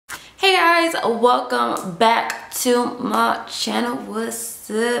guys, welcome back to my channel.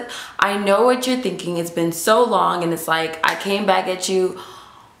 What's up? I know what you're thinking. It's been so long and it's like I came back at you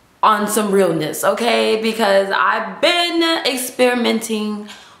on some realness, okay? Because I've been experimenting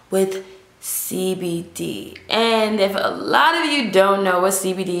with CBD, and if a lot of you don't know what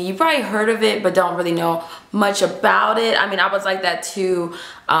CBD, you probably heard of it but don't really know much about it. I mean, I was like that too.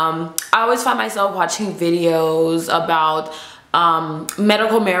 I always find myself watching videos about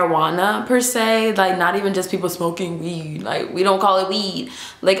medical marijuana per se, like not even just people smoking weed. Like, we don't call it weed,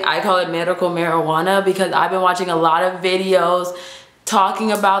 like I call it medical marijuana, because I've been watching a lot of videos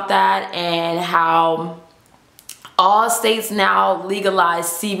talking about that and how all states now legalize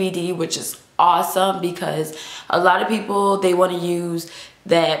CBD, which is awesome, because a lot of people, they want to use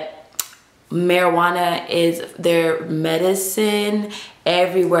that marijuana is their medicine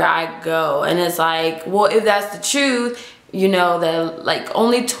everywhere I go. And it's like, well, if that's the truth, you know that like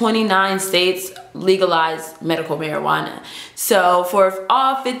only 29 states legalize medical marijuana. So for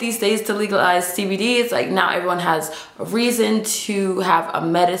all 50 states to legalize CBD, it's like now everyone has a reason to have a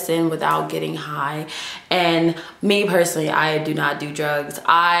medicine without getting high. And me personally, I do not do drugs.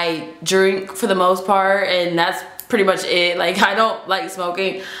 I drink for the most part, and that's pretty much it. Like, I don't like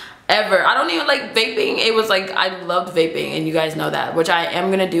smoking ever. I don't even like vaping. It was like, I loved vaping, and you guys know that, which I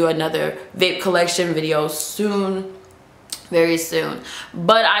am gonna do another vape collection video soon, very soon.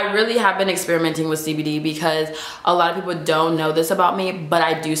 But I really have been experimenting with CBD because a lot of people don't know this about me, but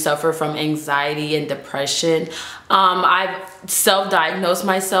I do suffer from anxiety and depression. I've self-diagnosed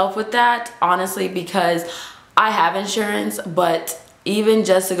myself with that, honestly, because I have insurance, but even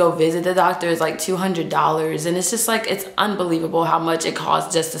just to go visit the doctor is like $200, and it's just like, it's unbelievable how much it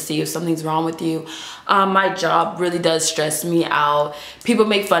costs just to see if something's wrong with you. My job really does stress me out. People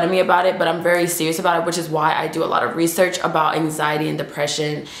make fun of me about it, but I'm very serious about it, which is why I do a lot of research about anxiety and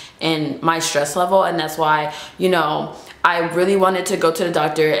depression and my stress level. And that's why, you know, I really wanted to go to the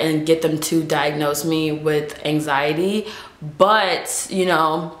doctor and get them to diagnose me with anxiety, but you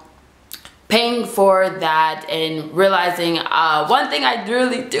know, paying for that and realizing one thing I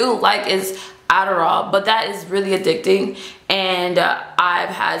really do like is Adderall, but that is really addicting. And I've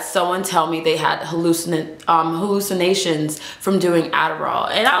had someone tell me they had hallucinations from doing Adderall,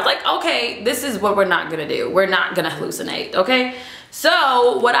 and I was like, okay, this is what we're not gonna do. We're not gonna hallucinate, okay?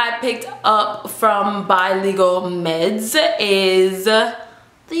 So what I picked up from Buy Legal Meds is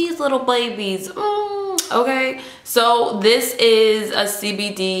these little babies. Okay, so this is a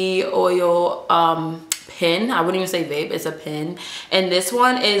CBD oil pen. I wouldn't even say vape, it's a pen. And this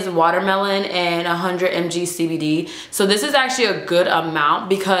one is watermelon and 100 mg CBD. So this is actually a good amount,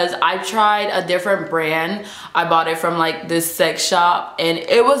 because I tried a different brand. I bought it from like this sex shop and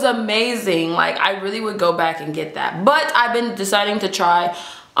it was amazing. Like, I really would go back and get that. But I've been deciding to try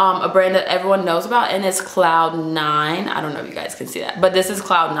a brand that everyone knows about, and it's Cloud9. I don't know if you guys can see that, but this is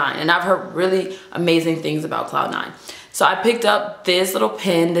Cloud9, and I've heard really amazing things about Cloud9. So I picked up this little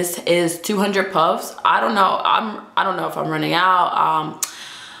pen. This is 200 puffs. I don't know if I'm running out.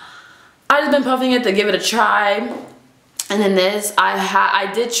 I just been puffing it to give it a try. And then this, I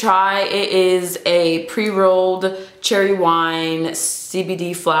did try. It is a pre-rolled cherry wine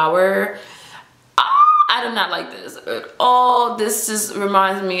CBD flower. I do not like this at all. This just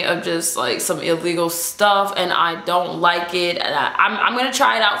reminds me of just like some illegal stuff, and I don't like it. And I'm gonna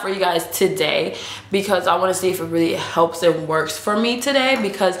try it out for you guys today, because I want to see if it really helps and works for me today,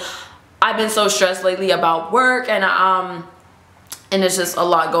 because I've been so stressed lately about work, and there's just a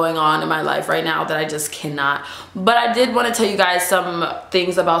lot going on in my life right now that I just cannot. But I did want to tell you guys some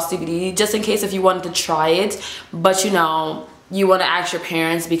things about CBD, just in case if you wanted to try it, but you know, you want to ask your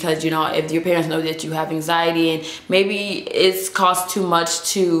parents, because you know, if your parents know that you have anxiety and maybe it's cost too much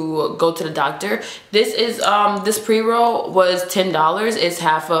to go to the doctor. This is this pre-roll was $10. It's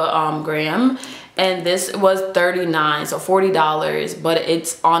half a gram, and this was $39, so $40, but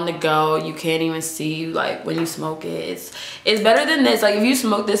it's on the go. You can't even see, like, when you smoke it. It's better than this. Like, if you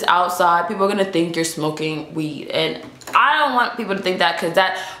smoke this outside, people are gonna think you're smoking weed, and I don't want people to think that, because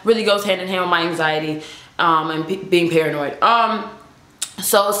that really goes hand in hand with my anxiety and being paranoid.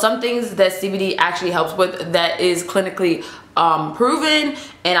 So some things that CBD actually helps with that is clinically proven,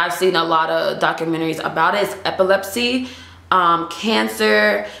 and I've seen a lot of documentaries about it, is epilepsy,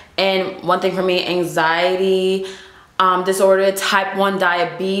 cancer, and one thing for me, anxiety disorder, type 1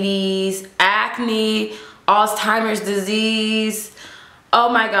 diabetes, acne, Alzheimer's disease. Oh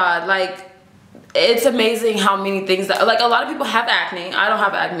my god, like, it's amazing how many things that, like, a lot of people have acne. I don't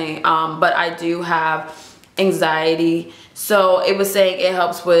have acne, but I do have anxiety So it was saying it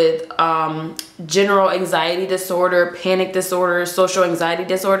helps with general anxiety disorder, panic disorder, social anxiety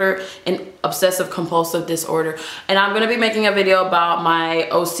disorder, and obsessive compulsive disorder. And I'm going to be making a video about my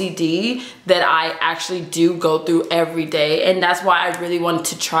OCD that I actually do go through every day. And that's why I really wanted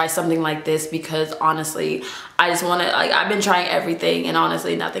to try something like this, because honestly, I just want to, like, I've been trying everything and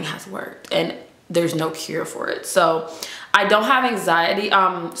honestly nothing has worked and there's no cure for it. So I don't have anxiety,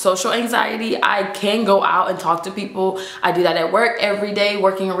 social anxiety. I can go out and talk to people. I do that at work every day,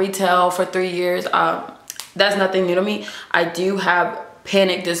 working in retail for 3 years. That's nothing new to me. I do have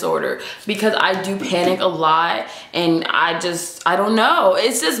panic disorder because I do panic a lot, and I don't know.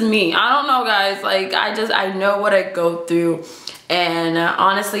 It's just me. I don't know, guys. Like, I know what I go through. And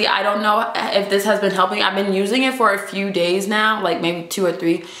honestly, I don't know if this has been helping. I've been using it for a few days now, like maybe 2 or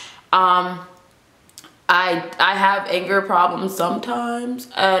 3. I have anger problems sometimes,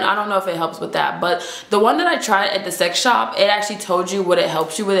 and I don't know if it helps with that, but the one that I tried at the sex shop, it actually told you what it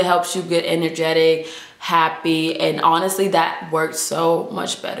helps you with. It helps you get energetic, happy, and honestly that worked so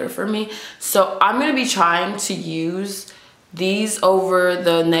much better for me. So I'm going to be trying to use these over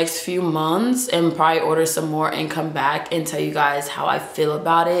the next few months and probably order some more and come back and tell you guys how I feel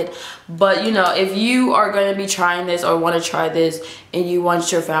about it. But you know, if you are going to be trying this or want to try this and you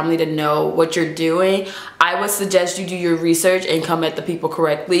want your family to know what you're doing, I would suggest you do your research and come at the people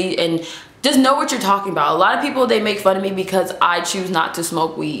correctly and just know what you're talking about. A lot of people, they make fun of me because I choose not to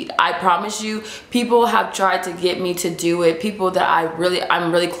smoke weed. I promise you, people have tried to get me to do it. People that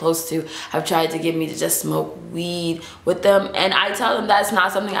I'm really close to have tried to get me to just smoke weed with them, and I tell them that's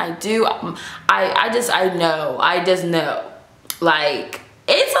not something I do. I just know. Like,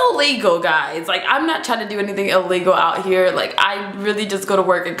 it's illegal, guys. Like, I'm not trying to do anything illegal out here. Like, I really just go to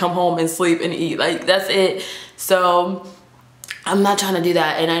work and come home and sleep and eat. Like, that's it. So I'm not trying to do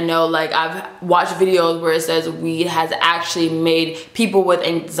that. And I know, like, I've watched videos where it says weed has actually made people with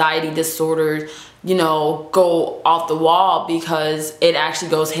anxiety disorders, you know, go off the wall because it actually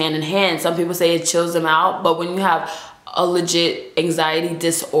goes hand in hand. Some people say it chills them out, but when you have a legit anxiety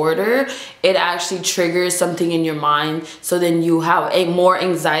disorder, it actually triggers something in your mind, so then you have more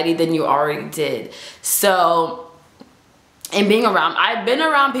anxiety than you already did. So, and being around, I've been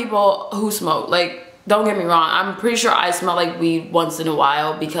around people who smoke. Like, don't get me wrong, I'm pretty sure I smell like weed once in a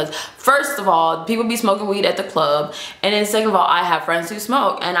while, because first of all, people be smoking weed at the club, and then second of all, I have friends who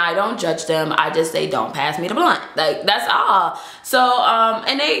smoke and I don't judge them. I just say, don't pass me the blunt. Like, that's all. So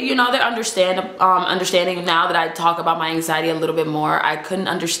and they, you know, they're understanding now that I talk about my anxiety a little bit more. I couldn't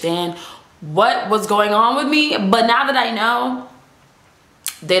understand what was going on with me, but now that I know,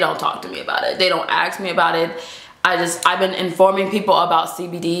 they don't talk to me about it. They don't ask me about it. I've been informing people about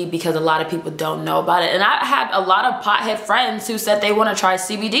CBD because a lot of people don't know about it. And I had a lot of pothead friends who said they want to try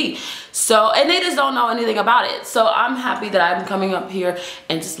CBD. So, and they just don't know anything about it. So I'm happy that I'm coming up here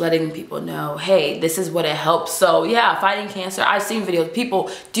and just letting people know, hey, this is what it helps. So yeah, fighting cancer. I've seen videos.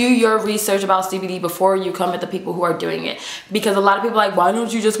 People, do your research about CBD before you come at the people who are doing it. Because a lot of people are like, why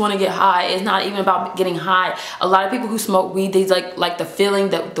don't you just want to get high? It's not even about getting high. A lot of people who smoke weed, they like the feeling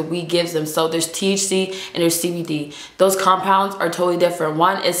that the weed gives them. So there's THC and there's CBD. Those compounds are totally different.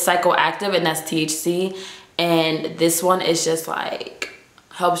 One is psychoactive, and that's THC, and this one is just like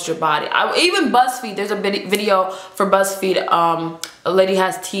helps your body. Even BuzzFeed, there's a video for BuzzFeed. A lady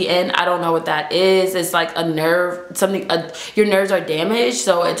has TN. I don't know what that is. It's like a nerve, something. Your nerves are damaged,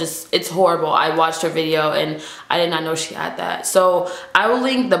 so it's horrible. I watched her video and I did not know she had that. So I will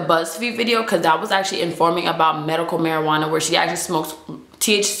link the BuzzFeed video because that was actually informing about medical marijuana, where she actually smokes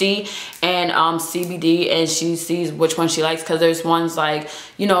THC and CBD, and she sees which one she likes, because there's ones like,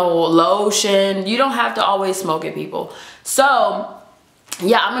 you know, lotion. You don't have to always smoke it, people. So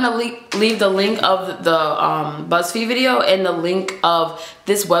yeah, I'm gonna leave the link of the BuzzFeed video and the link of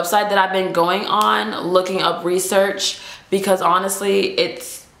this website that I've been going on looking up research, because honestly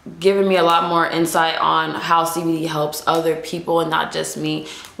it's given me a lot more insight on how CBD helps other people and not just me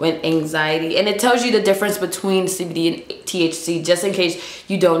with anxiety. And it tells you the difference between CBD and THC, just in case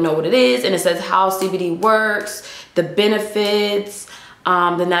you don't know what it is. And it says how CBD works, the benefits,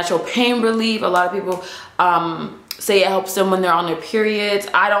 the natural pain relief. A lot of people say it helps them when they're on their periods.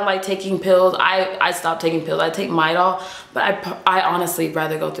 I don't like taking pills. I stopped taking pills. I take Midol, but I honestly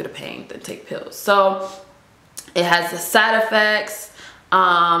rather go through the pain than take pills. So it has the side effects,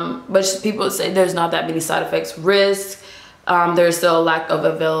 but people say there's not that many side effects. Risk, there's still a lack of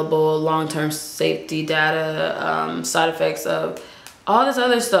available long-term safety data, side effects of all this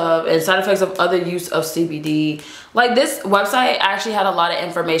other stuff, and side effects of other use of CBD. Like, this website actually had a lot of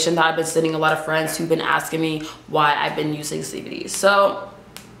information that I've been sending a lot of friends who've been asking me why I've been using CBD. So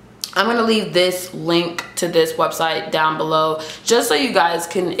I'm gonna leave this link to this website down below just so you guys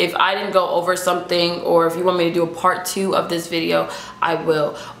can, if I didn't go over something or if you want me to do a part 2 of this video, I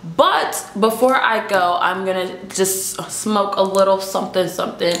will. But before I go, I'm gonna just smoke a little something.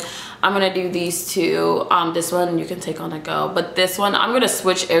 I'm gonna do these two. This one you can take on the go, but this one I'm gonna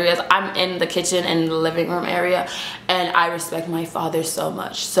switch areas. I'm in the kitchen and the living room area, and I respect my father so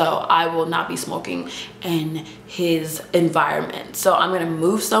much, so I will not be smoking in his environment. So I'm gonna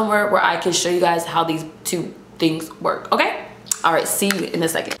move somewhere where I can show you guys how these two things work. Okay, all right, see you in a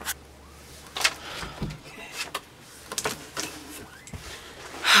second.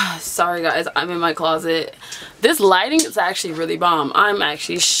 Sorry guys, I'm in my closet. This lighting is actually really bomb. I'm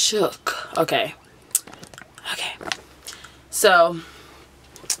actually shook. Okay, so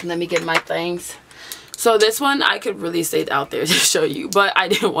let me get my things. So this one I could really stay out there to show you, but I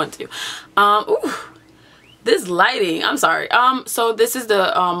didn't want to. Ooh, this lighting, I'm sorry. So this is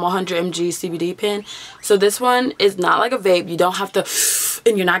the 100 mg CBD pen. So this one is not like a vape. You don't have to,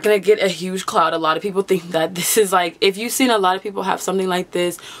 and you're not gonna get a huge cloud. A lot of people think that this is like, if you've seen a lot of people have something like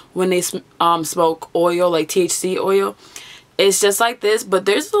this when they smoke oil, like THC oil, it's just like this, but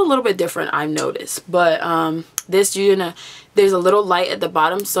there's a little bit different, I've noticed. But this, there's a little light at the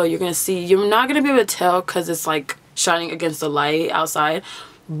bottom, so you're gonna see, you're not gonna be able to tell because it's like shining against the light outside,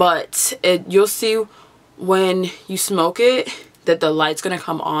 but you'll see when you smoke it that the light's gonna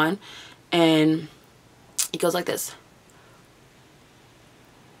come on, and it goes like this.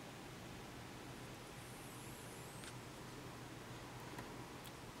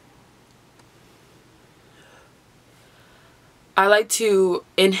 I like to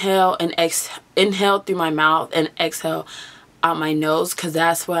inhale through my mouth and exhale out my nose, because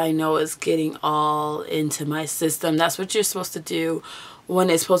that's what I know is getting all into my system. That's what you're supposed to do when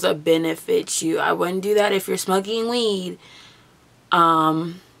it's supposed to benefit you. I wouldn't do that if you're smoking weed,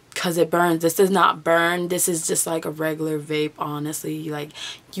 because it burns. This does not burn. This is just like a regular vape, honestly. Like,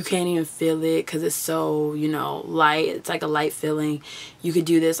 you can't even feel it because it's so, you know, light. It's like a light feeling. You could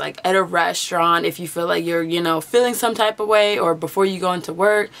do this like at a restaurant if you feel like you're, you know, feeling some type of way, or before you go into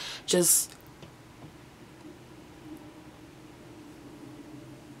work. Just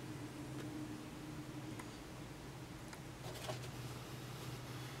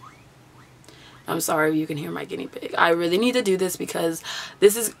I'm sorry if you can hear my guinea pig. I really need to do this because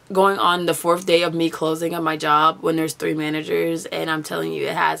this is going on the 4th day of me closing up my job when there's 3 managers, and I'm telling you,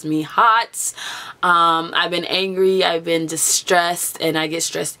 it has me hot. I've been angry, I've been distressed, and I get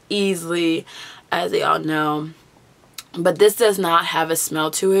stressed easily, as they all know. But this does not have a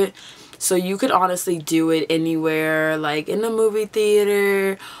smell to it, so you could honestly do it anywhere, like in the movie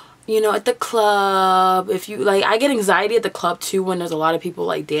theater, you know, at the club. If you like, I get anxiety at the club too when there's a lot of people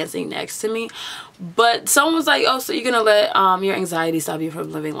like dancing next to me. But someone was like, oh, so you're gonna let your anxiety stop you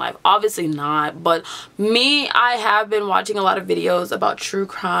from living life? Obviously not. But me, I have been watching a lot of videos about true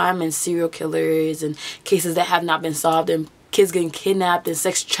crime and serial killers and cases that have not been solved, and kids getting kidnapped and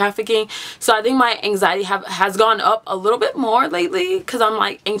sex trafficking. So I think my anxiety has gone up a little bit more lately, because I'm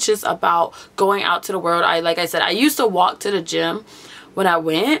like anxious about going out to the world. Like I said, I used to walk to the gym when I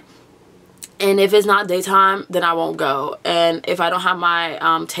went, and if it's not daytime, then I won't go. And if I don't have my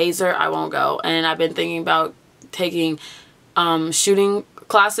taser, I won't go. And I've been thinking about taking shooting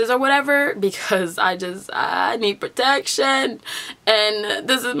classes or whatever, because I need protection, and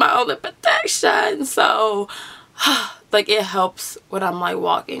this is my only protection. So like, it helps when I'm like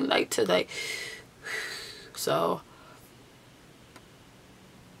walking like to like, so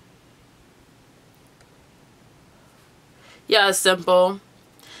yeah, it's simple.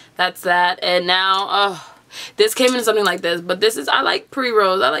 That's that. And now this came in something like this, but this is, I like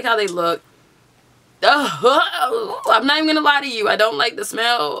pre-rolls. I like how they look. I'm not even gonna lie to you, I don't like the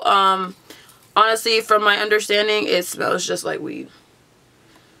smell. Honestly, from my understanding, it smells just like weed.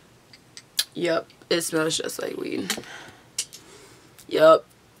 Yep, it smells just like weed. Yep,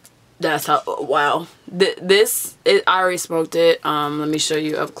 that's how, wow. I already smoked it. Let me show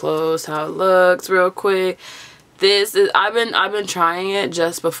you up close how it looks real quick. This is, I've been trying it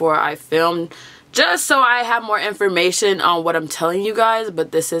just before I filmed, just so I have more information on what I'm telling you guys.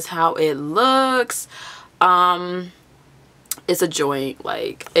 But this is how it looks. It's a joint,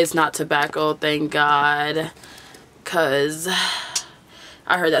 like, it's not tobacco, thank God, because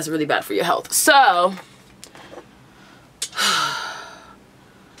I heard that's really bad for your health. So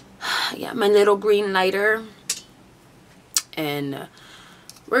yeah, my little green lighter, and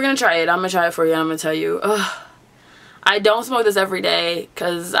we're gonna try it. I'm gonna try it for you. I'm gonna tell you, I don't smoke this every day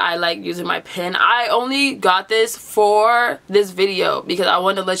because I like using my pen. I only got this for this video because I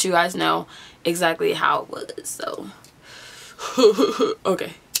wanted to let you guys know exactly how it was. So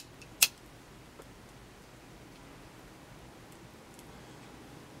okay,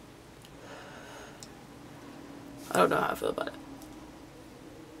 I don't know how I feel about it.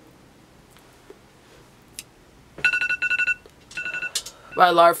 By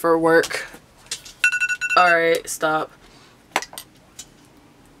Lar for work. Alright, stop.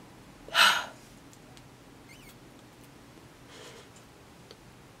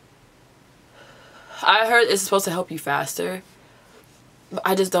 I heard it's supposed to help you faster. But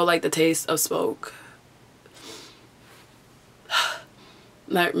I just don't like the taste of smoke.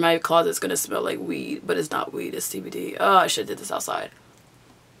 My closet's gonna smell like weed, but it's not weed, it's CBD. Oh, I should have did this outside.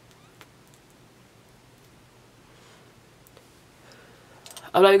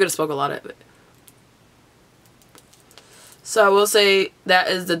 I'm not even gonna smoke a lot of it. So I will say that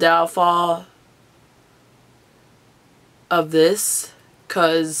is the downfall of this,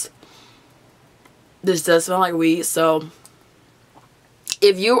 because this does smell like weed. So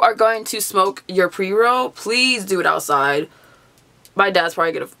if you are going to smoke your pre-roll, please do it outside. My dad's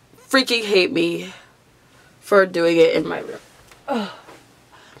probably gonna freaking hate me for doing it in my room.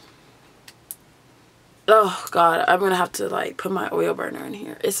 Oh god, I'm gonna have to like put my oil burner in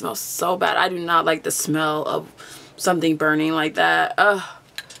here. It smells so bad. I do not like the smell of something burning like that. Ugh.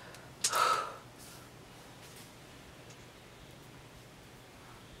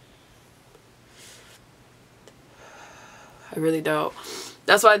 I really don't.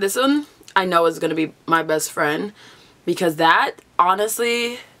 That's why this one I know is gonna be my best friend, because that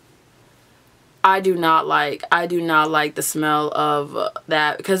honestly I do not like the smell of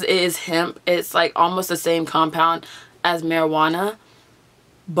that, because it is hemp. It's like almost the same compound as marijuana,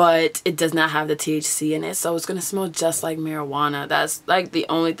 but it does not have the THC in it, so it's gonna smell just like marijuana. That's like the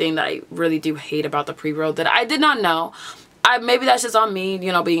only thing that I really do hate about the pre-roll that I did not know. Maybe that's just on me,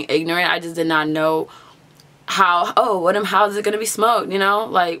 you know, being ignorant. I just did not know how is it gonna be smoked, you know?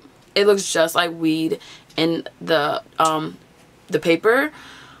 Like, it looks just like weed in the paper.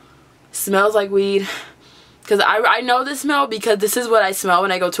 Smells like weed, because I know the smell, because this is what I smell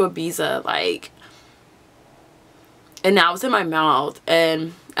when I go to Ibiza, like, and now it's in my mouth,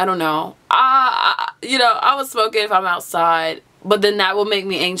 and I don't know, you know, I would smoke it if I'm outside, but then that will make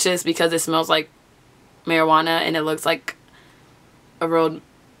me anxious because it smells like marijuana and it looks like a real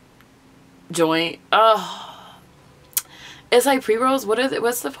joint. Oh, it's like pre-rolls.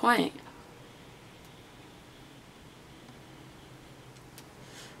 What's the point?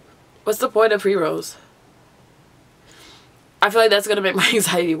 What's the point of pre-rolls? I feel like that's gonna make my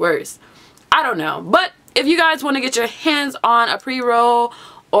anxiety worse. I don't know. But if you guys want to get your hands on a pre-roll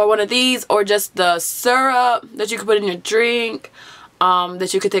or one of these, or just the syrup that you could put in your drink,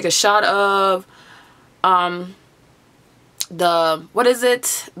 that you could take a shot of, the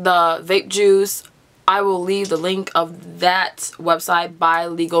vape juice, I will leave the link of that website,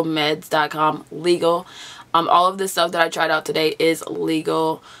 bylegalmeds.com. Legal. All of this stuff that I tried out today is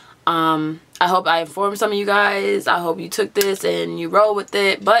legal. I hope I informed some of you guys. I hope you took this and you roll with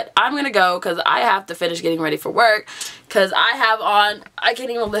it. But I'm gonna go because I have to finish getting ready for work, because I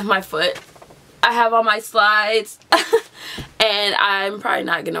can't even lift my foot. I have on my slides and I'm probably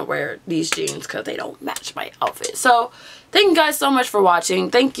not gonna wear these jeans because they don't match my outfit. So thank you guys so much for watching.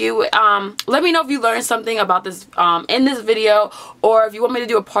 Thank you. Let me know if you learned something about this in this video, or if you want me to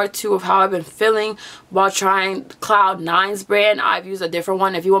do a part 2 of how I've been feeling while trying Cloud9's brand. I've used a different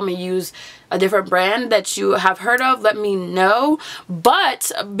one. If you want me to use a different brand that you have heard of, let me know.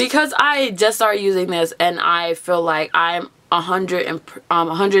 But because I just started using this and I feel like I'm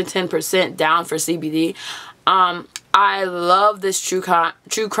 110% down for CBD, I love this true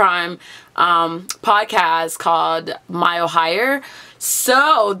crime podcast called Mile Higher.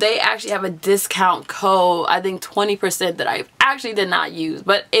 So they actually have a discount code, I think 20%, that I actually did not use.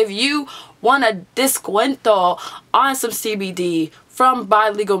 But if you want a descuento on some CBD from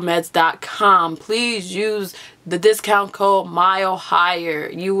bylegalmeds.com, please use the discount code Mile Higher.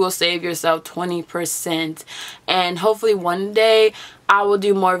 You will save yourself 20%. And hopefully one day I will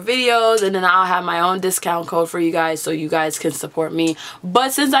do more videos, and then I'll have my own discount code for you guys so you guys can support me.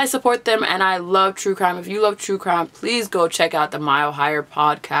 But since I support them and I love true crime, if you love true crime, please go check out the Mile Higher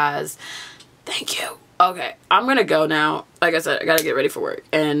podcast. Thank you. Okay, I'm gonna go now. Like I said, I gotta get ready for work,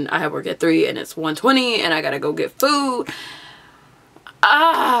 and I have work at 3 and it's 1:20 and I gotta go get food.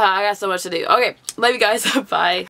 I got so much to do. Okay, love you guys. Bye.